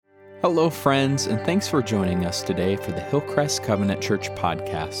Hello, friends, and thanks for joining us today for the Hillcrest Covenant Church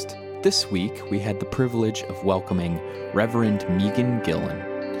podcast. This week, we had the privilege of welcoming Reverend Megan Gillen.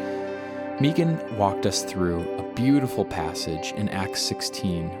 Megan walked us through a beautiful passage in Acts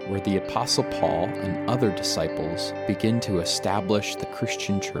 16 where the Apostle Paul and other disciples begin to establish the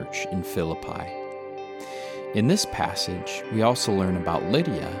Christian church in Philippi. In this passage, we also learn about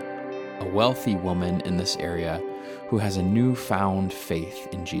Lydia, a wealthy woman in this area who has a newfound faith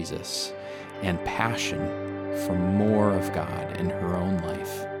in Jesus and passion for more of God in her own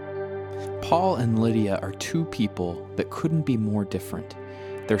life. Paul and Lydia are two people that couldn't be more different.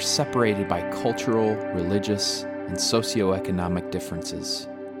 They're separated by cultural, religious, and socioeconomic differences.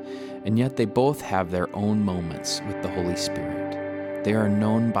 And yet they both have their own moments with the Holy Spirit. They are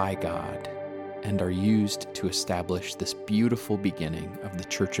known by God and are used to establish this beautiful beginning of the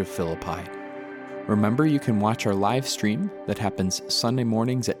Church of Philippi. Remember, you can watch our live stream that happens Sunday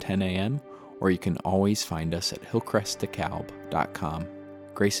mornings at 10 a.m., or you can always find us at hillcrestdecalb.com.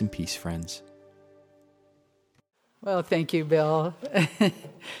 Grace and peace, friends. Well, thank you, Bill.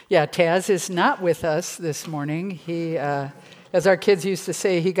 Yeah, Taz is not with us this morning. He, as our kids used to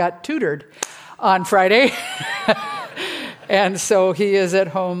say, he got tutored on Friday. And so he is at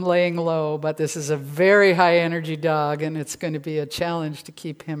home laying low, but this is a very high-energy dog, and it's going to be a challenge to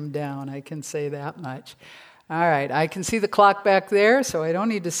keep him down. I can say that much. All right, I can see the clock back there, so I don't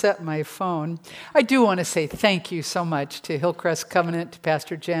need to set my phone. I do want to say thank you so much to Hillcrest Covenant, to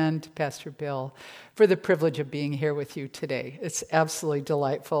Pastor Jen, to Pastor Bill, for the privilege of being here with you today. It's absolutely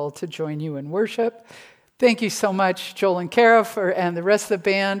delightful to join you in worship. Thank you so much, Joel and Kara, and the rest of the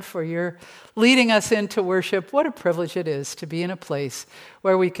band for your leading us into worship. What a privilege it is to be in a place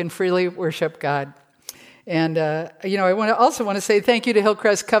where we can freely worship God. And, I also want to say thank you to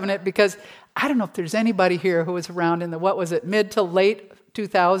Hillcrest Covenant, because I don't know if there's anybody here who was around in the, mid to late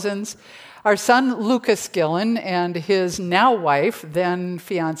 2000s. Our son, Lucas Gillen, and his now wife, then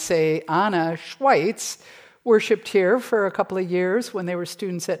fiancée, Anna Schweitz, worshiped here for a couple of years when they were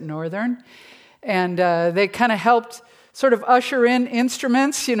students at Northern. And they kind of helped sort of usher in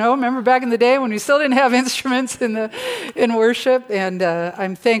instruments, remember back in the day when we still didn't have instruments in worship. And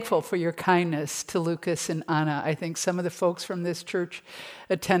I'm thankful for your kindness to Lucas and Anna. I think some of the folks from this church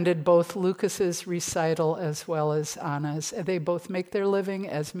attended both Lucas's recital as well as Anna's. They both make their living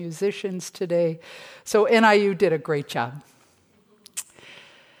as musicians today. So NIU did a great job.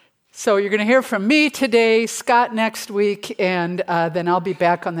 So you're going to hear from me today, Scott next week, and then I'll be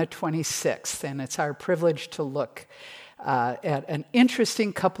back on the 26th. And it's our privilege to look at an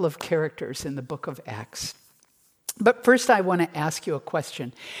interesting couple of characters in the book of Acts. But first, I want to ask you a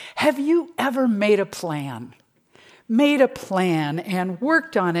question. Have you ever made a plan and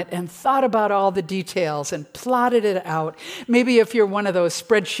worked on it and thought about all the details and plotted it out? Maybe if you're one of those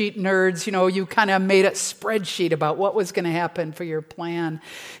spreadsheet nerds, you kind of made a spreadsheet about what was going to happen for your plan.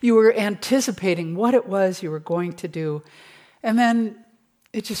 You were anticipating what it was you were going to do, and then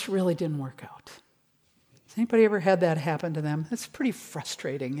it just really didn't work out. Has anybody ever had that happen to them? It's pretty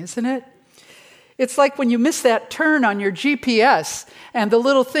frustrating, isn't it? It's like when you miss that turn on your GPS and the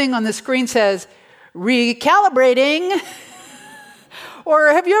little thing on the screen says, recalibrating. Or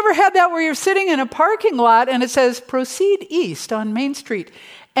have you ever had that where you're sitting in a parking lot and it says, proceed east on Main Street,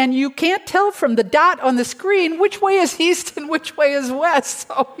 and you can't tell from the dot on the screen which way is east and which way is west.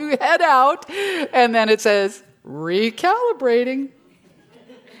 So you head out, and then it says, recalibrating.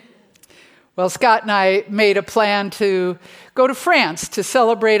 Well, Scott and I made a plan to go to France to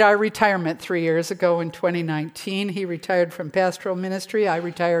celebrate our retirement 3 years ago in 2019. He retired from pastoral ministry. I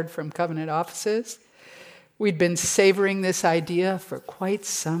retired from Covenant offices. We'd been savoring this idea for quite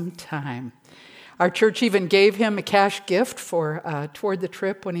some time. Our church even gave him a cash gift toward the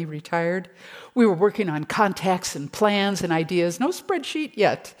trip when he retired. We were working on contacts and plans and ideas. No spreadsheet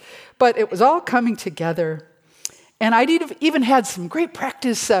yet, but it was all coming together. And I'd even had some great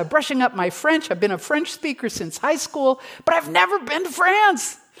practice brushing up my French. I've been a French speaker since high school, but I've never been to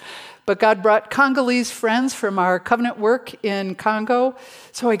France. But God brought Congolese friends from our covenant work in Congo,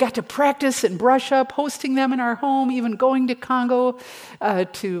 so I got to practice and brush up, hosting them in our home, even going to Congo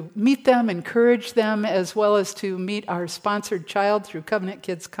to meet them, encourage them, as well as to meet our sponsored child through Covenant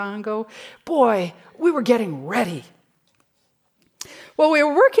Kids Congo. Boy, we were getting ready. Well, we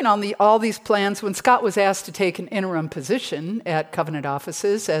were working on all these plans when Scott was asked to take an interim position at Covenant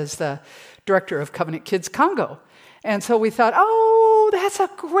offices as the director of Covenant Kids Congo. And so we thought, that's a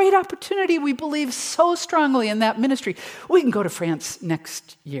great opportunity. We believe so strongly in that ministry. We can go to France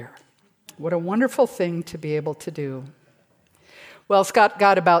next year. What a wonderful thing to be able to do. Well, Scott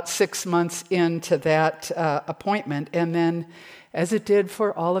got about 6 months into that appointment, and then, as it did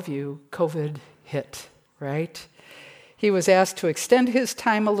for all of you, COVID hit, right? He was asked to extend his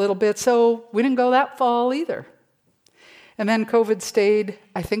time a little bit, so we didn't go that fall either. And then COVID stayed,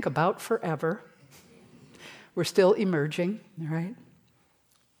 I think, about forever. We're still emerging, right?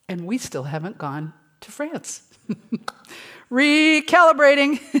 And we still haven't gone to France.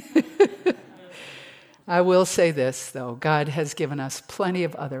 Recalibrating. I will say this, though. God has given us plenty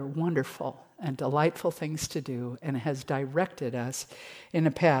of other wonderful and delightful things to do and has directed us in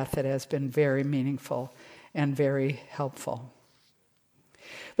a path that has been very meaningful and very helpful.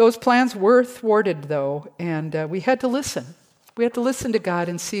 Those plans were thwarted, though, and we had to listen. We had to listen to God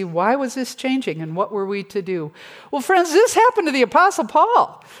and see, why was this changing and what were we to do? Well, friends, this happened to the Apostle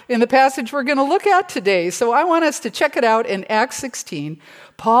Paul in the passage we're going to look at today. So I want us to check it out in Acts 16.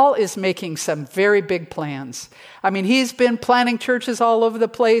 Paul is making some very big plans. I mean, he's been planting churches all over the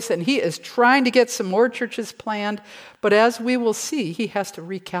place, and he is trying to get some more churches planned. But as we will see, he has to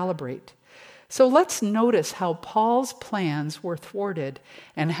recalibrate. So let's notice how Paul's plans were thwarted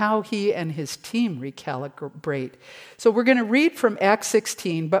and how he and his team recalibrate. So we're going to read from Acts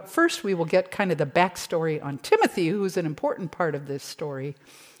 16, but first we will get kind of the backstory on Timothy, who's an important part of this story.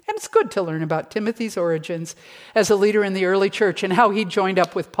 And it's good to learn about Timothy's origins as a leader in the early church and how he joined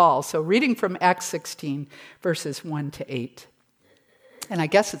up with Paul. So reading from Acts 16, verses 1 to 8. And I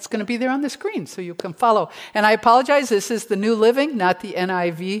guess it's going to be there on the screen so you can follow. And I apologize, this is the New Living, not the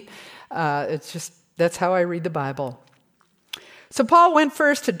NIV. It's just, that's how I read the Bible. So Paul went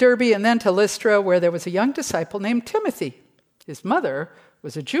first to Derbe and then to Lystra, where there was a young disciple named Timothy. His mother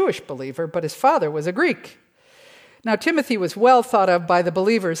was a Jewish believer, but his father was a Greek. Now Timothy was well thought of by the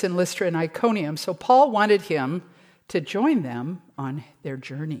believers in Lystra and Iconium, so Paul wanted him to join them on their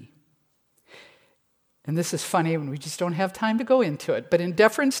journey. And this is funny, and we just don't have time to go into it. But in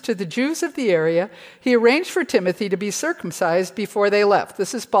deference to the Jews of the area, he arranged for Timothy to be circumcised before they left.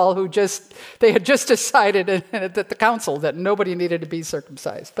 This is Paul, they had just decided at the council that nobody needed to be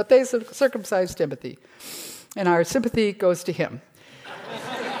circumcised. But they circumcised Timothy. And our sympathy goes to him.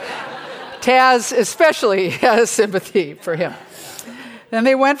 Taz especially has sympathy for him. Then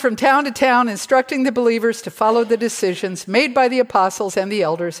they went from town to town, instructing the believers to follow the decisions made by the apostles and the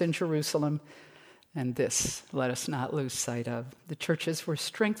elders in Jerusalem. And this, let us not lose sight of. The churches were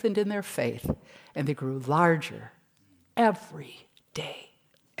strengthened in their faith, and they grew larger every day.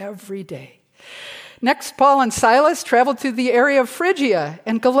 Every day. Next, Paul and Silas traveled through the area of Phrygia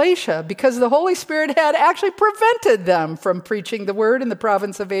and Galatia because the Holy Spirit had actually prevented them from preaching the word in the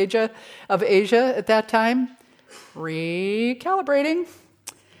province of Asia at that time. Recalibrating.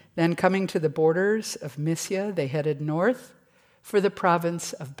 Then coming to the borders of Mysia, they headed north for the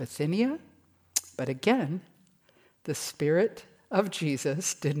province of Bithynia. But again, the Spirit of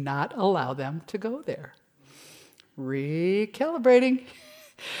Jesus did not allow them to go there. Recalibrating.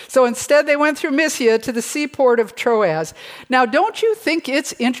 So instead, they went through Mysia to the seaport of Troas. Now, don't you think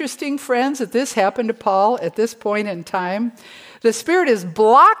it's interesting, friends, that this happened to Paul at this point in time? The Spirit is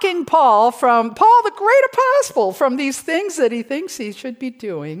blocking Paul, the great apostle, from these things that he thinks he should be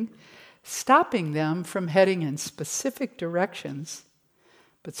doing, stopping them from heading in specific directions.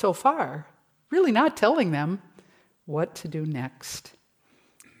 But so far, really not telling them what to do next.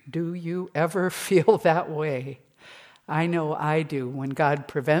 Do you ever feel that way? I know I do when God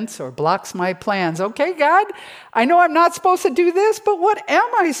prevents or blocks my plans. Okay, God, I know I'm not supposed to do this, but what am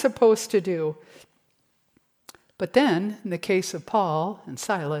I supposed to do? But then, in the case of Paul and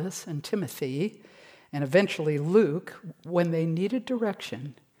Silas and Timothy, and eventually Luke, when they needed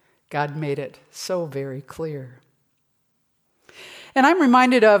direction, God made it so very clear. And I'm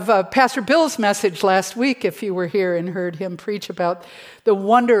reminded of Pastor Bill's message last week, if you were here and heard him preach about the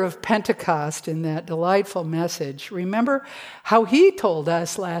wonder of Pentecost in that delightful message. Remember how he told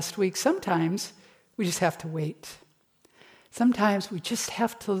us last week, sometimes we just have to wait. Sometimes we just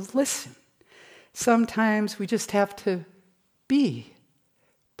have to listen. Sometimes we just have to be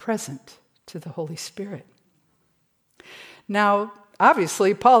present to the Holy Spirit. Now,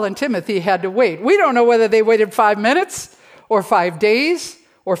 obviously, Paul and Timothy had to wait. We don't know whether they waited 5 minutes or 5 days,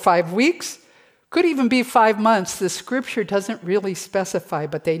 or 5 weeks, could even be 5 months. The scripture doesn't really specify,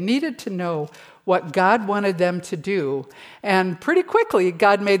 but they needed to know what God wanted them to do. And pretty quickly,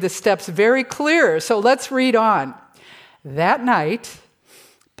 God made the steps very clear. So let's read on. That night,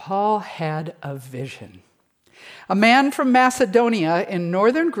 Paul had a vision. A man from Macedonia in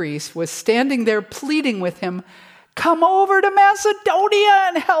northern Greece was standing there pleading with him, "Come over to Macedonia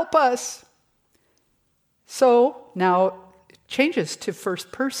and help us." So now changes to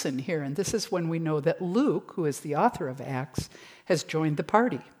first person here, and this is when we know that Luke, who is the author of Acts, has joined the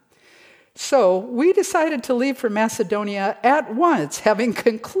party. So we decided to leave for Macedonia at once, having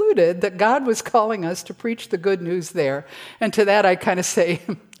concluded that God was calling us to preach the good news there. And to that I kind of say,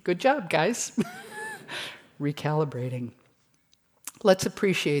 good job, guys. Recalibrating. Let's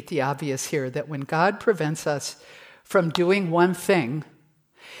appreciate the obvious here, that when God prevents us from doing one thing,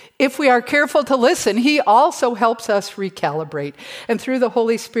 if we are careful to listen, he also helps us recalibrate. And through the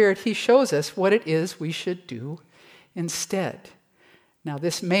Holy Spirit, he shows us what it is we should do instead. Now,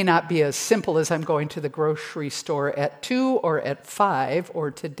 this may not be as simple as I'm going to the grocery store at 2 or at 5 or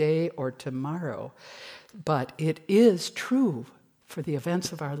today or tomorrow, but it is true for the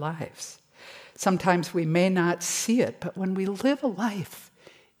events of our lives. Sometimes we may not see it, but when we live a life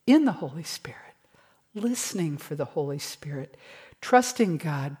in the Holy Spirit, listening for the Holy Spirit, trusting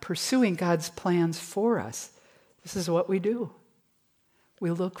God, pursuing God's plans for us, this is what we do. We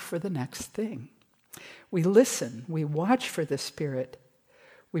look for the next thing. We listen, we watch for the Spirit,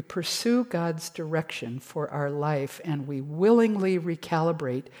 we pursue God's direction for our life, and we willingly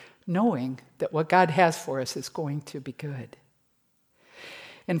recalibrate, knowing that what God has for us is going to be good.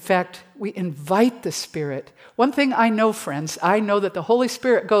 In fact, we invite the Spirit. One thing I know, friends, I know that the Holy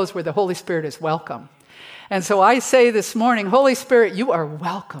Spirit goes where the Holy Spirit is welcome. And so I say this morning, Holy Spirit, you are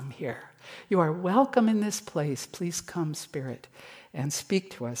welcome here. You are welcome in this place. Please come, Spirit, and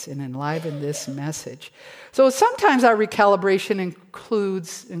speak to us and enliven this message. So sometimes our recalibration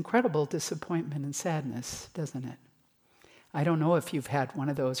includes incredible disappointment and sadness, doesn't it? I don't know if you've had one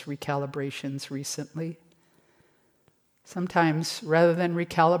of those recalibrations recently. Sometimes, rather than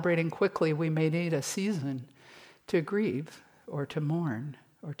recalibrating quickly, we may need a season to grieve or to mourn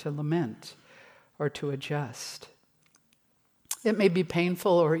or to lament or to adjust. It may be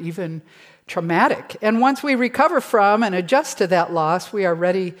painful or even traumatic. And once we recover from and adjust to that loss, we are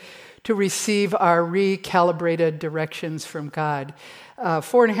ready to receive our recalibrated directions from God.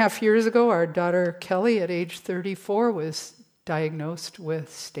 4.5 years ago, our daughter Kelly, at age 34, was diagnosed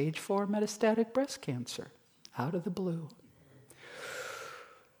with stage 4 metastatic breast cancer, out of the blue.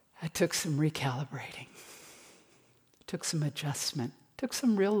 It took some recalibrating. It took some adjustment. It took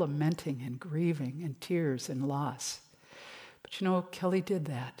some real lamenting and grieving and tears and loss. But you know, Kelly did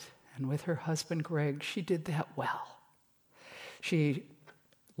that. And with her husband, Greg, she did that well. She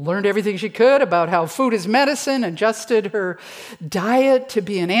learned everything she could about how food is medicine, adjusted her diet to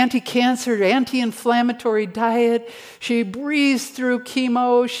be an anti-cancer, anti-inflammatory diet. She breezed through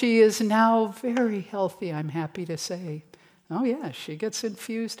chemo. She is now very healthy, I'm happy to say. Oh yeah, she gets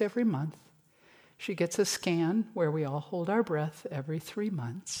infused every month. She gets a scan where we all hold our breath every 3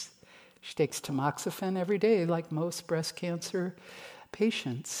 months. She takes tamoxifen every day like most breast cancer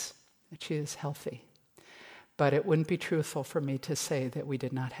patients. She is healthy. But it wouldn't be truthful for me to say that we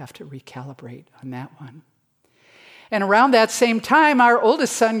did not have to recalibrate on that one. And around that same time, our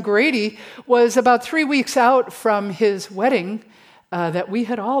oldest son, Grady, was about 3 weeks out from his wedding that we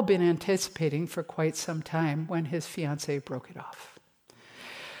had all been anticipating for quite some time when his fiancée broke it off.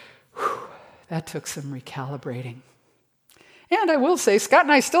 Whew, that took some recalibrating. And I will say, Scott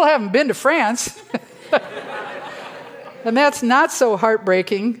and I still haven't been to France. And that's not so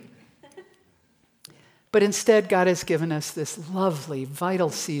heartbreaking. But instead, God has given us this lovely, vital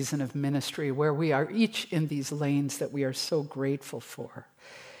season of ministry where we are each in these lanes that we are so grateful for.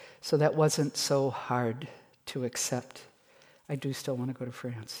 So that wasn't so hard to accept. I do still want to go to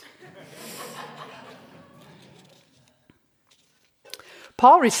France.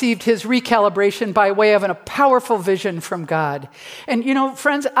 Paul received his recalibration by way of a powerful vision from God. And you know,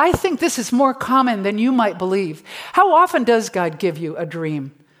 friends, I think this is more common than you might believe. How often does God give you a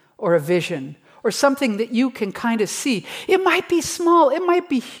dream or a vision or something that you can kind of see? It might be small, it might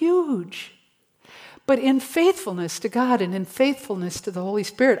be huge. But in faithfulness to God and in faithfulness to the Holy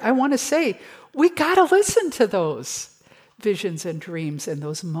Spirit, I want to say, we got to listen to those visions and dreams and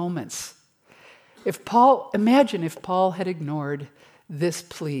those moments. Imagine if Paul had ignored this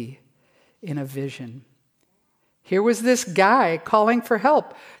plea in a vision. Here was this guy calling for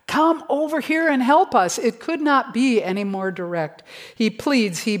help. Come over here and help us. It could not be any more direct. He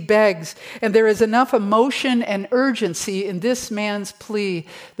pleads, he begs, and there is enough emotion and urgency in this man's plea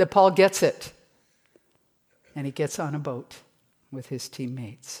that Paul gets it. And he gets on a boat with his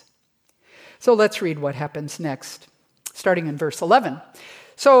teammates. So let's read what happens next, starting in verse 11.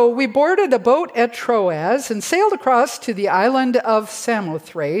 So we boarded a boat at Troas and sailed across to the island of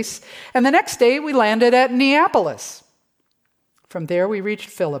Samothrace, and the next day we landed at Neapolis. From there we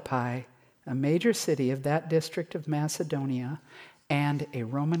reached Philippi, a major city of that district of Macedonia and a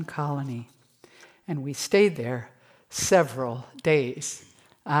Roman colony. And we stayed there several days.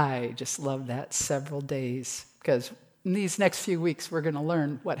 I just love that, several days, because In these next few weeks, we're going to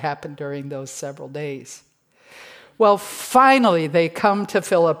learn what happened during those several days. Well, finally, they come to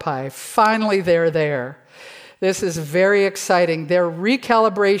Philippi. Finally, they're there. This is very exciting. Their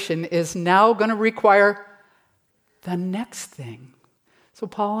recalibration is now going to require the next thing. So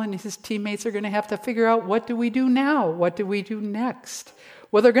Paul and his teammates are going to have to figure out, what do we do now? What do we do next?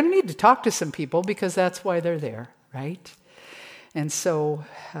 Well, they're going to need to talk to some people because that's why they're there, right? And so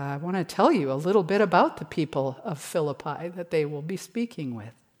I want to tell you a little bit about the people of Philippi that they will be speaking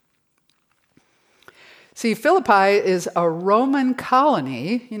with. See, Philippi is a Roman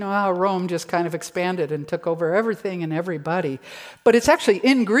colony. You know how Rome just kind of expanded and took over everything and everybody. But it's actually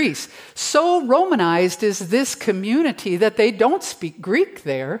in Greece. So Romanized is this community that they don't speak Greek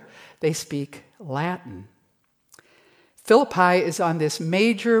there. They speak Latin. Philippi is on this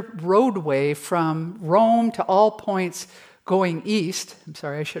major roadway from Rome to all points going east. I'm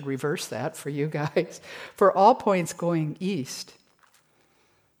sorry, I should reverse that for you guys. For all points going east.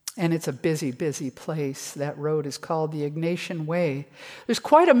 And it's a busy, busy place. That road is called the Egnatian Way. There's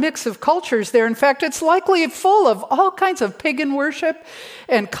quite a mix of cultures there. In fact, it's likely full of all kinds of pagan worship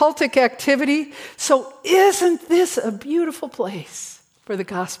and cultic activity. So isn't this a beautiful place for the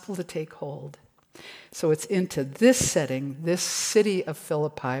gospel to take hold? So it's into this setting, this city of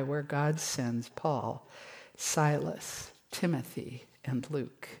Philippi, where God sends Paul, Silas, Timothy, and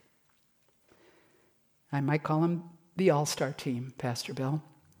Luke. I might call them the all-star team, Pastor Bill.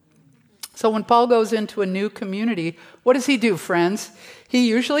 So when Paul goes into a new community, what does he do, friends? He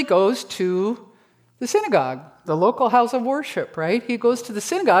usually goes to the synagogue, the local house of worship, right? He goes to the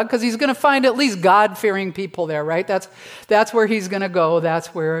synagogue because he's going to find at least God-fearing people there, right? That's where he's going to go.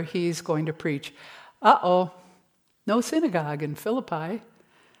 That's where he's going to preach. No synagogue in Philippi.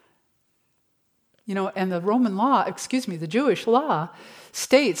 You know, and the Jewish law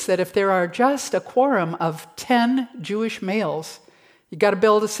states that if there are just a quorum of 10 Jewish males, you got to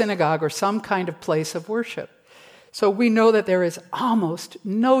build a synagogue or some kind of place of worship. So we know that there is almost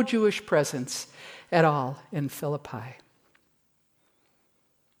no Jewish presence at all in Philippi.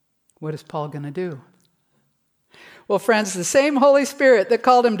 What is Paul going to do? Well, friends, the same Holy Spirit that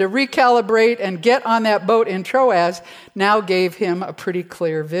called him to recalibrate and get on that boat in Troas now gave him a pretty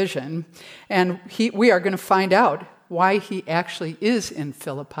clear vision. And we are going to find out why he actually is in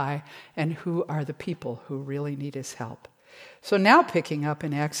Philippi and who are the people who really need his help. So now picking up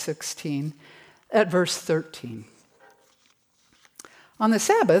in Acts 16 at verse 13. On the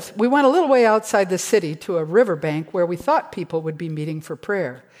Sabbath, we went a little way outside the city to a riverbank where we thought people would be meeting for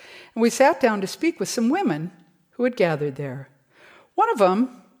prayer. And we sat down to speak with some women who had gathered there. One of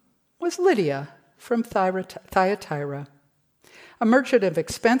them was Lydia from Thyatira, a merchant of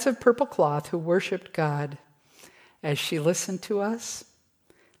expensive purple cloth who worshiped God. As she listened to us,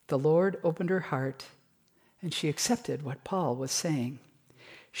 the Lord opened her heart, and she accepted what Paul was saying.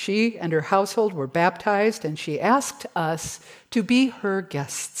 She and her household were baptized, and she asked us to be her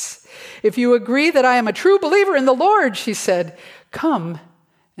guests. If you agree that I am a true believer in the Lord, she said, come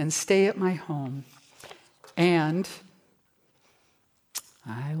and stay at my home. And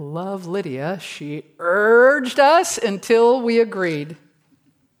I love Lydia. She urged us until we agreed.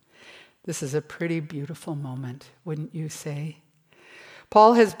 This is a pretty beautiful moment, wouldn't you say?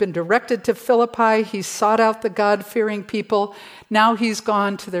 Paul has been directed to Philippi. He's sought out the God-fearing people. Now he's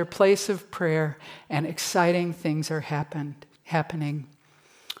gone to their place of prayer, and exciting things are happening.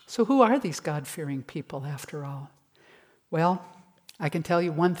 So who are these God-fearing people, after all? Well, I can tell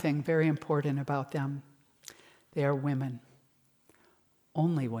you one thing very important about them. They are women.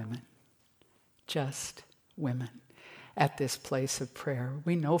 Only women. Just women at this place of prayer.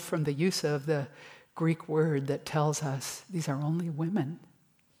 We know from the use of the Greek word that tells us these are only women.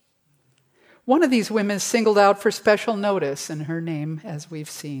 One of these women is singled out for special notice, and her name, as we've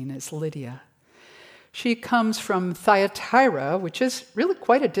seen, is Lydia. She comes from Thyatira, which is really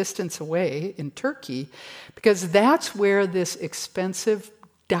quite a distance away in Turkey, because that's where this expensive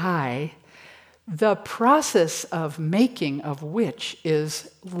dye, the process of making of which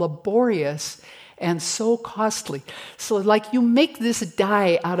is laborious and so costly. So like you make this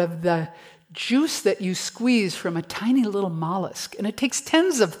dye out of the juice that you squeeze from a tiny little mollusk, and it takes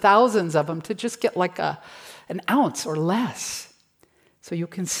tens of thousands of them to just get like an ounce or less. So you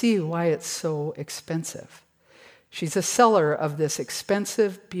can see why it's so expensive. She's a seller of this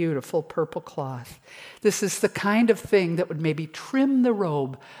expensive, beautiful purple cloth. This is the kind of thing that would maybe trim the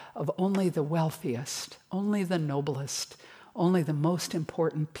robe of only the wealthiest, only the noblest, only the most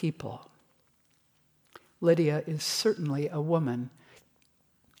important people. Lydia is certainly a woman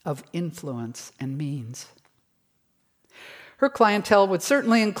of influence and means. Her clientele would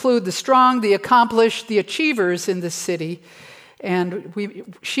certainly include the strong, the accomplished, the achievers in the city,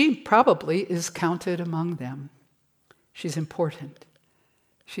 and she probably is counted among them. She's important.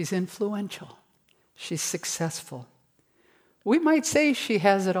 She's influential. She's successful. We might say she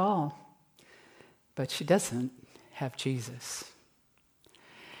has it all, but she doesn't have Jesus.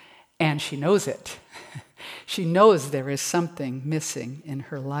 And she knows it. She knows there is something missing in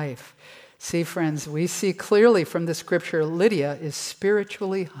her life. See, friends, we see clearly from the scripture, Lydia is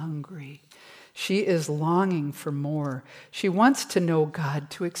spiritually hungry. She is longing for more. She wants to know God,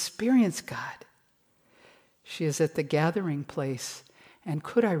 to experience God. She is at the gathering place, and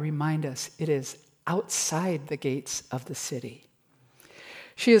could I remind us, it is outside the gates of the city.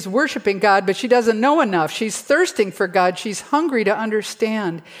 She is worshiping God, but she doesn't know enough. She's thirsting for God. She's hungry to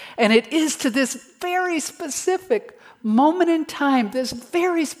understand. And it is to this very specific moment in time, this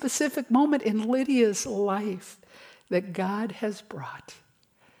very specific moment in Lydia's life, that God has brought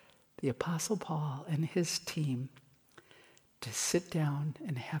the Apostle Paul and his team to sit down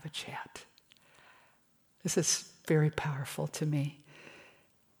and have a chat. This is very powerful to me.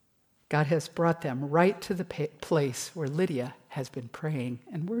 God has brought them right to the place where Lydia has been praying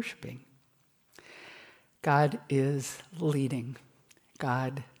and worshiping. God is leading.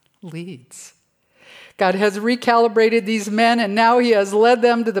 God leads. God has recalibrated these men, and now he has led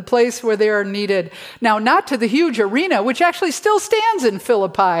them to the place where they are needed. Now, not to the huge arena, which actually still stands in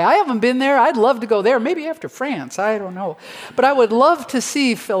Philippi. I haven't been there. I'd love to go there, maybe after France. I don't know. But I would love to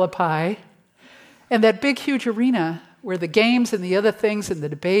see Philippi and that big, huge arena where the games and the other things and the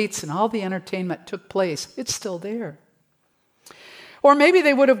debates and all the entertainment took place. It's still there. Or maybe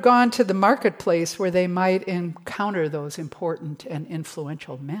they would have gone to the marketplace where they might encounter those important and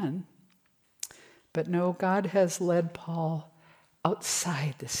influential men. But no, God has led Paul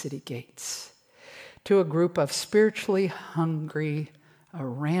outside the city gates to a group of spiritually hungry, a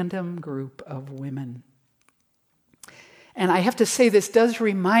random group of women. And I have to say, this does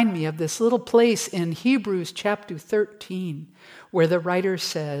remind me of this little place in Hebrews chapter 13, where the writer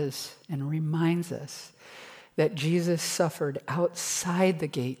says and reminds us that Jesus suffered outside the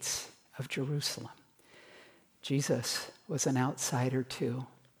gates of Jerusalem. Jesus was an outsider too,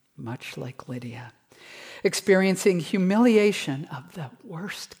 much like Lydia, experiencing humiliation of the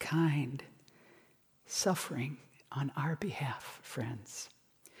worst kind, suffering on our behalf, friends.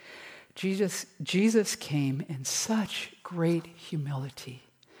 Jesus came in such great humility,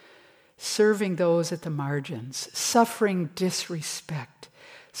 serving those at the margins, suffering disrespect,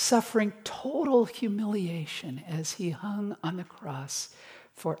 suffering total humiliation as he hung on the cross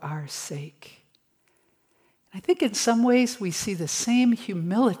for our sake. I think in some ways we see the same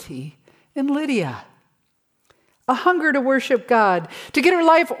humility in Lydia. A hunger to worship God, to get her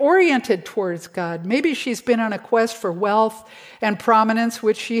life oriented towards God. Maybe she's been on a quest for wealth and prominence,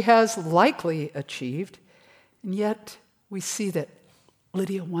 which she has likely achieved. And yet we see that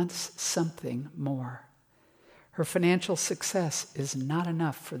Lydia wants something more. Her financial success is not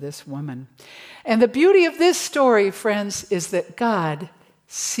enough for this woman. And the beauty of this story, friends, is that God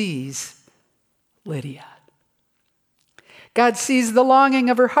sees Lydia. God sees the longing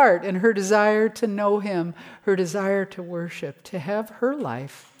of her heart and her desire to know him, her desire to worship, to have her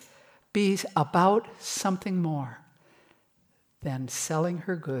life be about something more than selling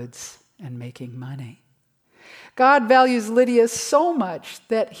her goods and making money. God values Lydia so much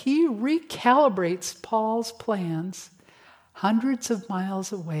that he recalibrates Paul's plans hundreds of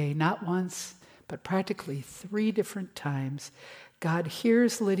miles away, not once, but practically 3 different times. God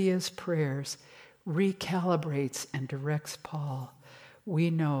hears Lydia's prayers, recalibrates and directs Paul. We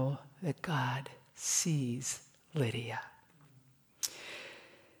know that God sees Lydia.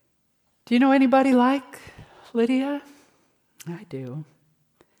 Do you know anybody like Lydia? I do.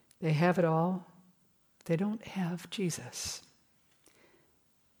 They have it all. They don't have Jesus.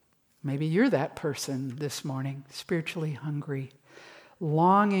 Maybe you're that person this morning, spiritually hungry,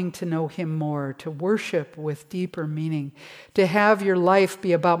 longing to know him more, to worship with deeper meaning, to have your life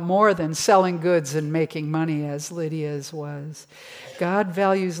be about more than selling goods and making money as Lydia's was. God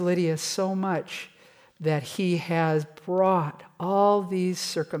values Lydia so much that he has brought all these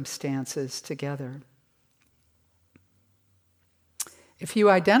circumstances together. If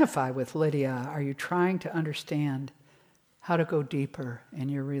you identify with Lydia, are you trying to understand how to go deeper in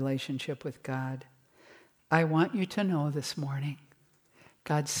your relationship with God? I want you to know this morning,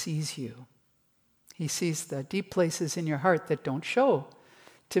 God sees you. He sees the deep places in your heart that don't show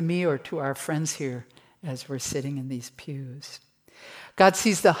to me or to our friends here as we're sitting in these pews. God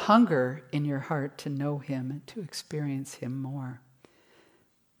sees the hunger in your heart to know him and to experience him more.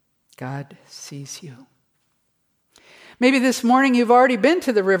 God sees you. Maybe this morning you've already been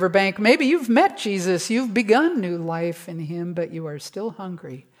to the riverbank. Maybe you've met Jesus. You've begun new life in him, but you are still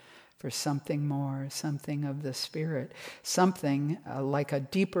hungry for something more, something of the Spirit, something like a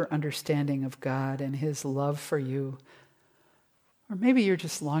deeper understanding of God and his love for you. Or maybe you're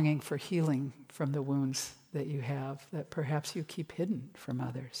just longing for healing from the wounds that you have that perhaps you keep hidden from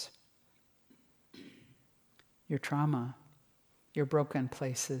others. Your trauma, your broken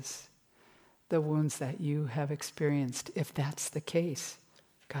places, the wounds that you have experienced. If that's the case,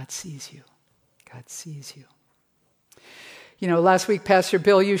 God sees you. God sees you. You know, last week, Pastor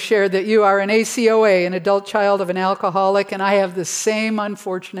Bill, you shared that you are an ACOA, an adult child of an alcoholic, and I have the same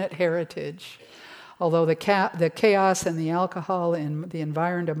unfortunate heritage. Although the chaos and the alcohol in the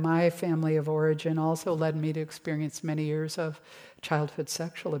environment of my family of origin also led me to experience many years of childhood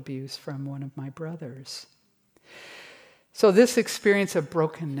sexual abuse from one of my brothers. So this experience of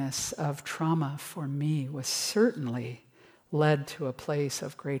brokenness, of trauma for me was certainly led to a place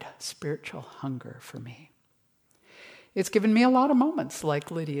of great spiritual hunger for me. It's given me a lot of moments like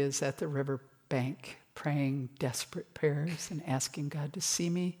Lydia's at the riverbank, praying desperate prayers and asking God to see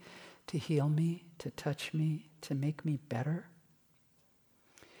me, to heal me, to touch me, to make me better.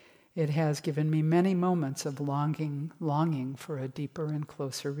 It has given me many moments of longing for a deeper and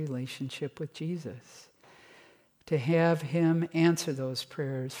closer relationship with Jesus, to have him answer those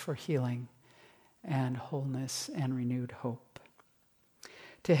prayers for healing and wholeness and renewed hope.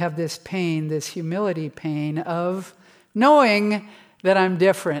 To have this pain, this humility pain of knowing that I'm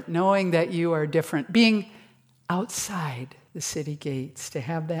different, knowing that you are different, being outside the city gates, to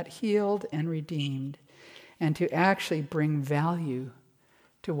have that healed and redeemed, and to actually bring value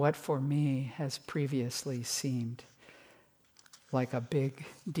to what for me has previously seemed like a big,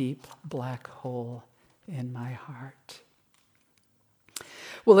 deep black hole in my heart.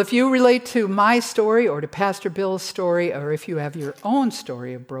 Well, if you relate to my story or to Pastor Bill's story, or if you have your own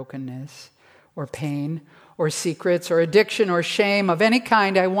story of brokenness or pain or secrets or addiction or shame of any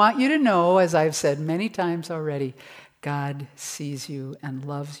kind, I want you to know, as I've said many times already, God sees you and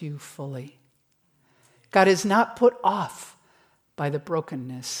loves you fully. God is not put off by the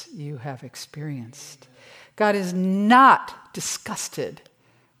brokenness you have experienced. God is not disgusted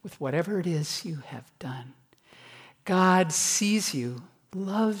with whatever it is you have done. God sees you,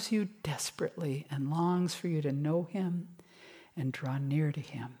 loves you desperately, and longs for you to know him and draw near to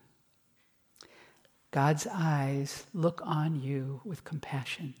him. God's eyes look on you with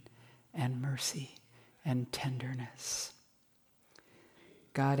compassion and mercy and tenderness.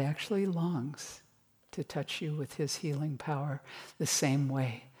 God actually longs to touch you with his healing power the same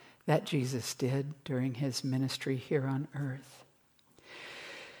way that Jesus did during his ministry here on earth.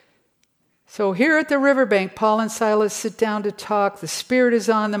 So here at the riverbank, Paul and Silas sit down to talk. The Spirit is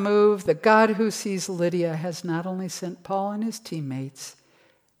on the move. The God who sees Lydia has not only sent Paul and his teammates,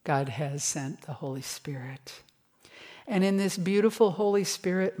 God has sent the Holy Spirit. And in this beautiful Holy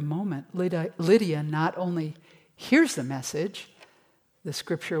Spirit moment, Lydia not only hears the message, the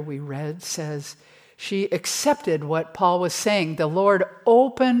scripture we read says she accepted what Paul was saying. The Lord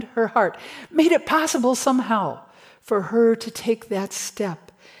opened her heart, made it possible somehow for her to take that step.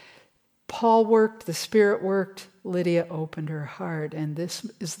 Paul worked, the Spirit worked, Lydia opened her heart, and this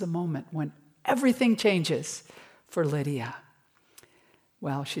is the moment when everything changes for Lydia.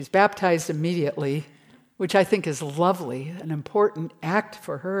 Well, she's baptized immediately, which I think is lovely, an important act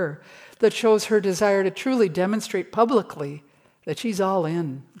for her that shows her desire to truly demonstrate publicly that she's all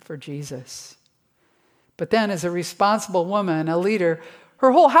in for Jesus. But then as a responsible woman, a leader,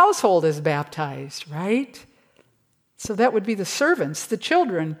 her whole household is baptized, right? So that would be the servants, the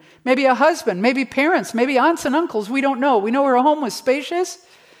children, maybe a husband, maybe parents, maybe aunts and uncles. We don't know. We know her home was spacious.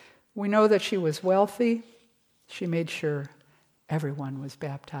 We know that she was wealthy. She made sure everyone was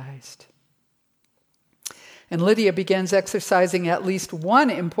baptized. And Lydia begins exercising at least one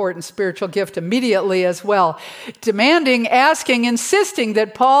important spiritual gift immediately as well, demanding, asking, insisting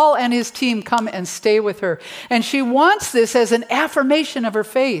that Paul and his team come and stay with her. And she wants this as an affirmation of her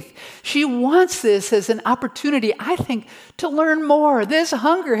faith. She wants this as an opportunity, I think, to learn more. This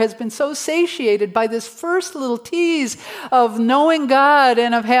hunger has been so satiated by this first little tease of knowing God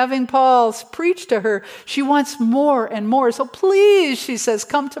and of having Paul preach to her. She wants more and more. So please, she says,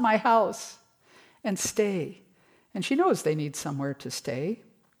 come to my house and stay. And she knows they need somewhere to stay.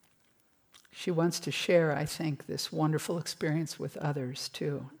 She wants to share, I think, this wonderful experience with others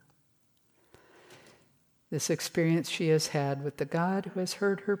too. This experience she has had with the God who has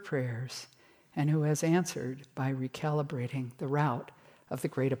heard her prayers and who has answered by recalibrating the route of the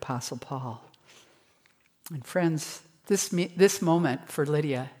great Apostle Paul. And friends, this moment for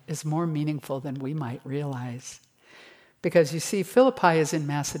Lydia is more meaningful than we might realize. Because you see, Philippi is in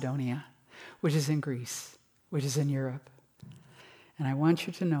Macedonia, which is in Greece, which is in Europe. And I want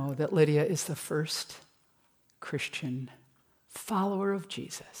you to know that Lydia is the first Christian follower of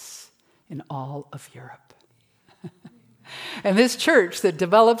Jesus in all of Europe. And this church that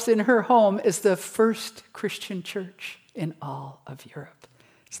develops in her home is the first Christian church in all of Europe.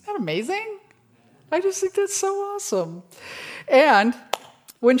 Isn't that amazing? I just think that's so awesome. And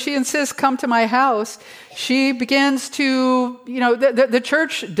when she insists, come to my house, she begins to, the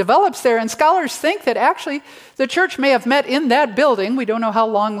church develops there, and scholars think that actually the church may have met in that building. We don't know how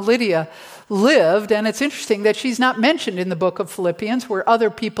long Lydia lived, and it's interesting that she's not mentioned in the book of Philippians, where other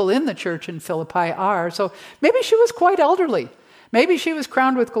people in the church in Philippi are. So maybe she was quite elderly. Maybe she was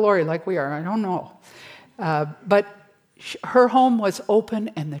crowned with glory like we are. I don't know. But her home was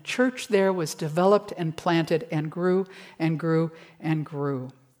open, and the church there was developed and planted and grew and grew and grew.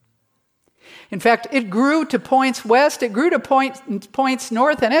 In fact, it grew to points west, it grew to points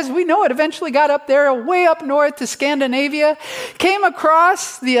north, and as we know, it eventually got up there, way up north to Scandinavia, came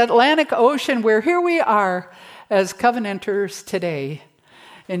across the Atlantic Ocean, where here we are as Covenanters today,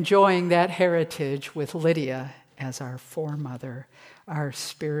 enjoying that heritage with Lydia as our foremother, our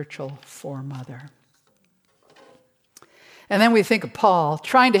spiritual foremother. And then we think of Paul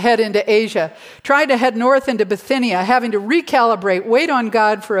trying to head into Asia, trying to head north into Bithynia, having to recalibrate, wait on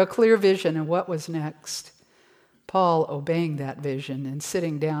God for a clear vision. And what was next? Paul obeying that vision and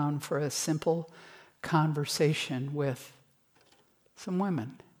sitting down for a simple conversation with some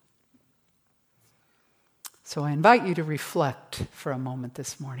women. So I invite you to reflect for a moment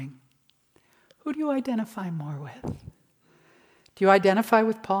this morning. Who do you identify more with? Do you identify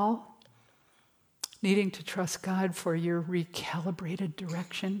with Paul? Needing to trust God for your recalibrated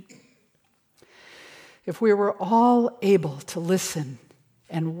direction? If we were all able to listen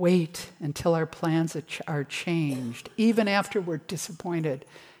and wait until our plans are changed, even after we're disappointed,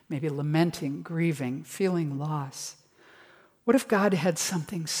 maybe lamenting, grieving, feeling loss, what if God had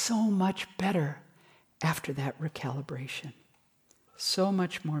something so much better after that recalibration? So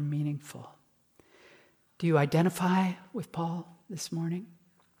much more meaningful. Do you identify with Paul this morning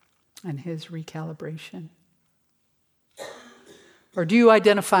and his recalibration? Or do you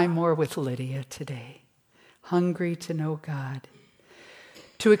identify more with Lydia today, hungry to know God,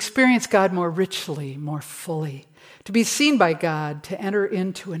 to experience God more richly, more fully, to be seen by God, to enter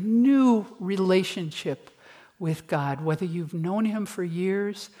into a new relationship with God, whether you've known him for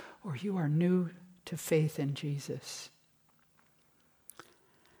years or you are new to faith in Jesus?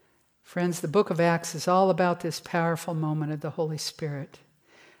 Friends, the book of Acts is all about this powerful moment of the Holy Spirit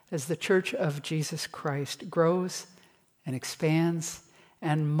as the Church of Jesus Christ grows and expands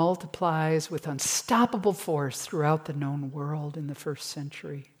and multiplies with unstoppable force throughout the known world in the first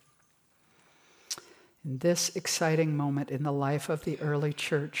century. In this exciting moment in the life of the early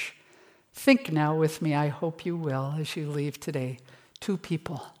church, think now with me, I hope you will, as you leave today, two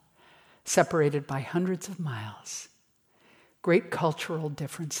people separated by hundreds of miles, great cultural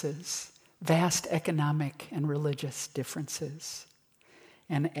differences, vast economic and religious differences,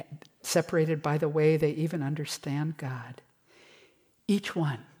 and separated by the way they even understand God. Each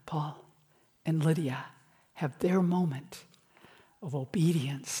one, Paul and Lydia, have their moment of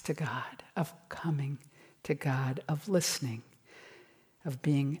obedience to God, of coming to God, of listening, of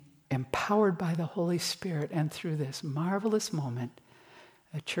being empowered by the Holy Spirit. And through this marvelous moment,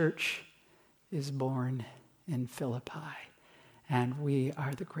 a church is born in Philippi. And we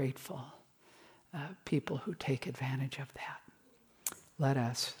are the grateful people who take advantage of that. Let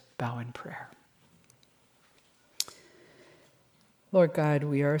us bow in prayer. Lord God,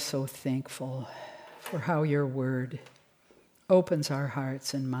 we are so thankful for how your word opens our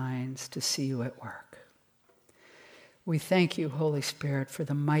hearts and minds to see you at work. We thank you, Holy Spirit, for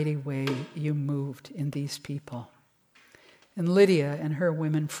the mighty way you moved in these people, in Lydia and her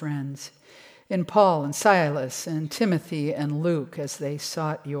women friends, in Paul and Silas and Timothy and Luke as they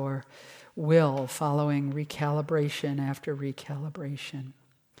sought your will following recalibration after recalibration.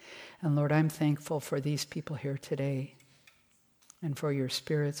 And Lord, I'm thankful for these people here today and for your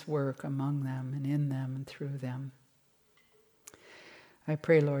Spirit's work among them and in them and through them. I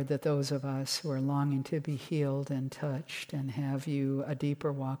pray, Lord, that those of us who are longing to be healed and touched and have you, a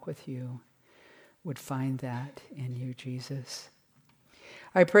deeper walk with you, would find that in you, Jesus.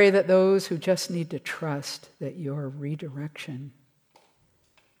 I pray that those who just need to trust that your redirection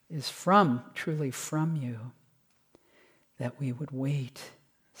is truly from you, that we would wait,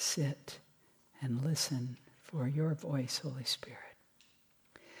 sit, and listen for your voice, Holy Spirit.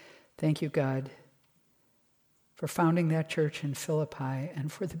 Thank you, God, for founding that church in Philippi and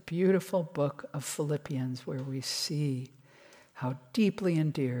for the beautiful book of Philippians where we see how deeply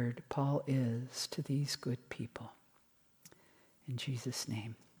endeared Paul is to these good people. In Jesus'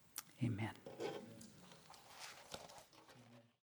 name, amen.